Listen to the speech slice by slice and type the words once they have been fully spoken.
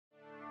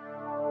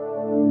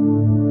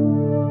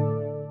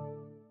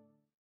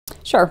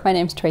Sure. My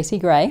name's Tracy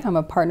Gray. I'm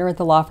a partner at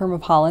the law firm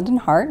of Holland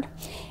Hart,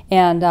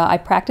 and I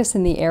practice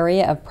in the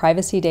area of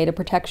privacy data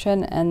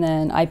protection and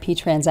then IP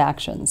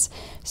transactions.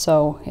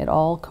 So it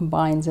all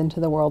combines into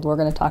the world we're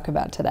going to talk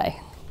about today.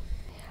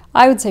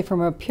 I would say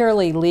from a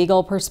purely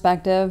legal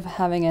perspective,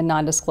 having a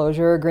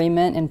non-disclosure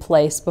agreement in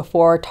place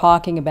before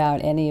talking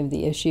about any of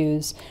the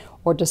issues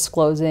or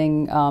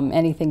disclosing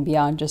anything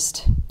beyond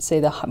just,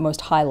 say, the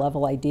most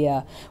high-level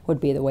idea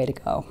would be the way to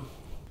go.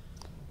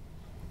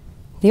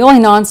 The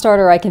only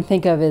non-starter I can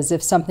think of is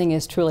if something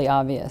is truly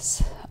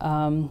obvious.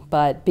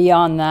 But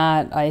beyond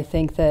that, I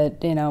think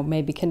that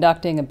maybe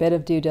conducting a bit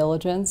of due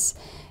diligence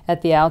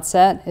at the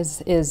outset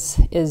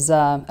is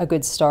a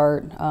good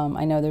start.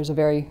 I know there's a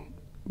very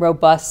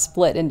robust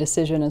split in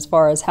decision as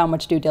far as how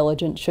much due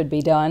diligence should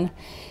be done,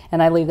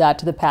 and I leave that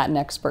to the patent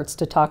experts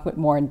to talk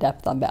more in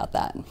depth about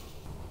that.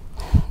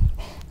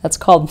 That's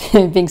called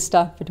being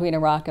stuck between a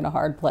rock and a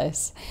hard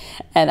place.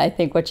 And I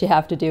think what you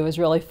have to do is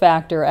really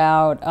factor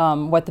out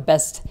what the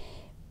best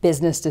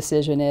business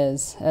decision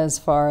is as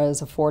far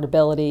as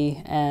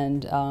affordability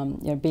and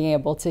being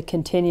able to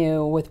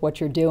continue with what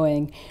you're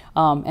doing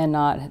and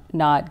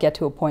not get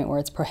to a point where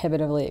it's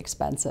prohibitively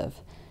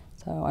expensive.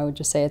 So I would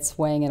just say it's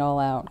weighing it all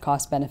out,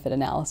 cost-benefit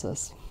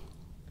analysis.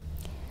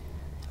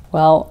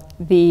 Well,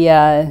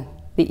 the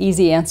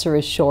easy answer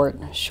is short,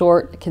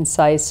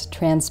 concise,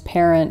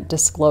 transparent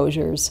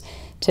disclosures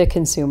to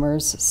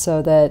consumers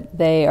so that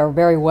they are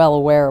very well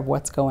aware of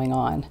what's going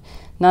on.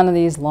 None of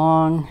these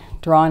long,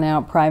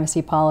 drawn-out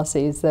privacy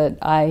policies that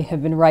I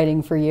have been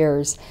writing for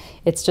years.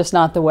 It's just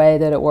not the way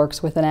that it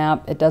works with an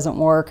app. It doesn't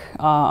work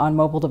on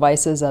mobile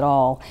devices at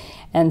all.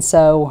 And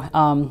so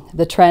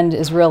the trend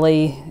is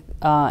really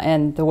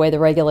and the way the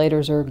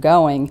regulators are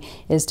going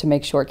is to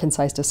make short,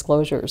 concise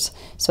disclosures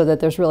so that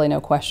there's really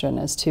no question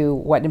as to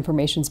what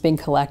information is being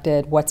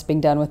collected, what's being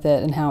done with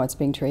it, and how it's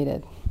being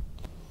treated.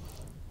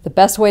 The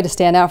best way to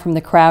stand out from the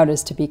crowd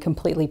is to be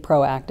completely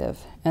proactive,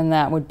 and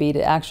that would be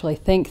to actually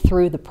think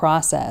through the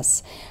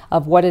process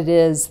of what it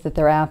is that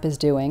their app is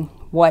doing,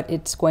 what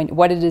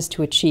it is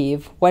to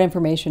achieve, what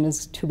information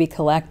is to be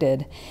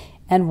collected,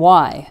 and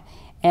why.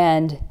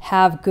 And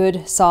have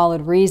good,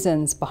 solid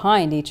reasons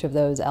behind each of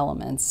those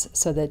elements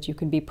so that you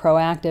can be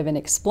proactive and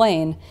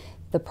explain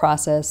the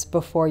process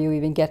before you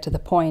even get to the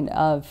point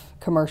of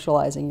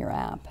commercializing your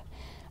app.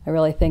 I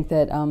really think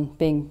that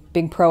being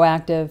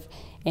proactive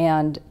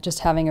and just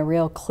having a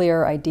real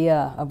clear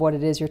idea of what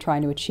it is you're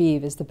trying to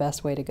achieve is the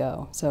best way to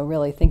go. So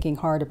really thinking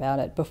hard about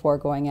it before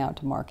going out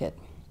to market.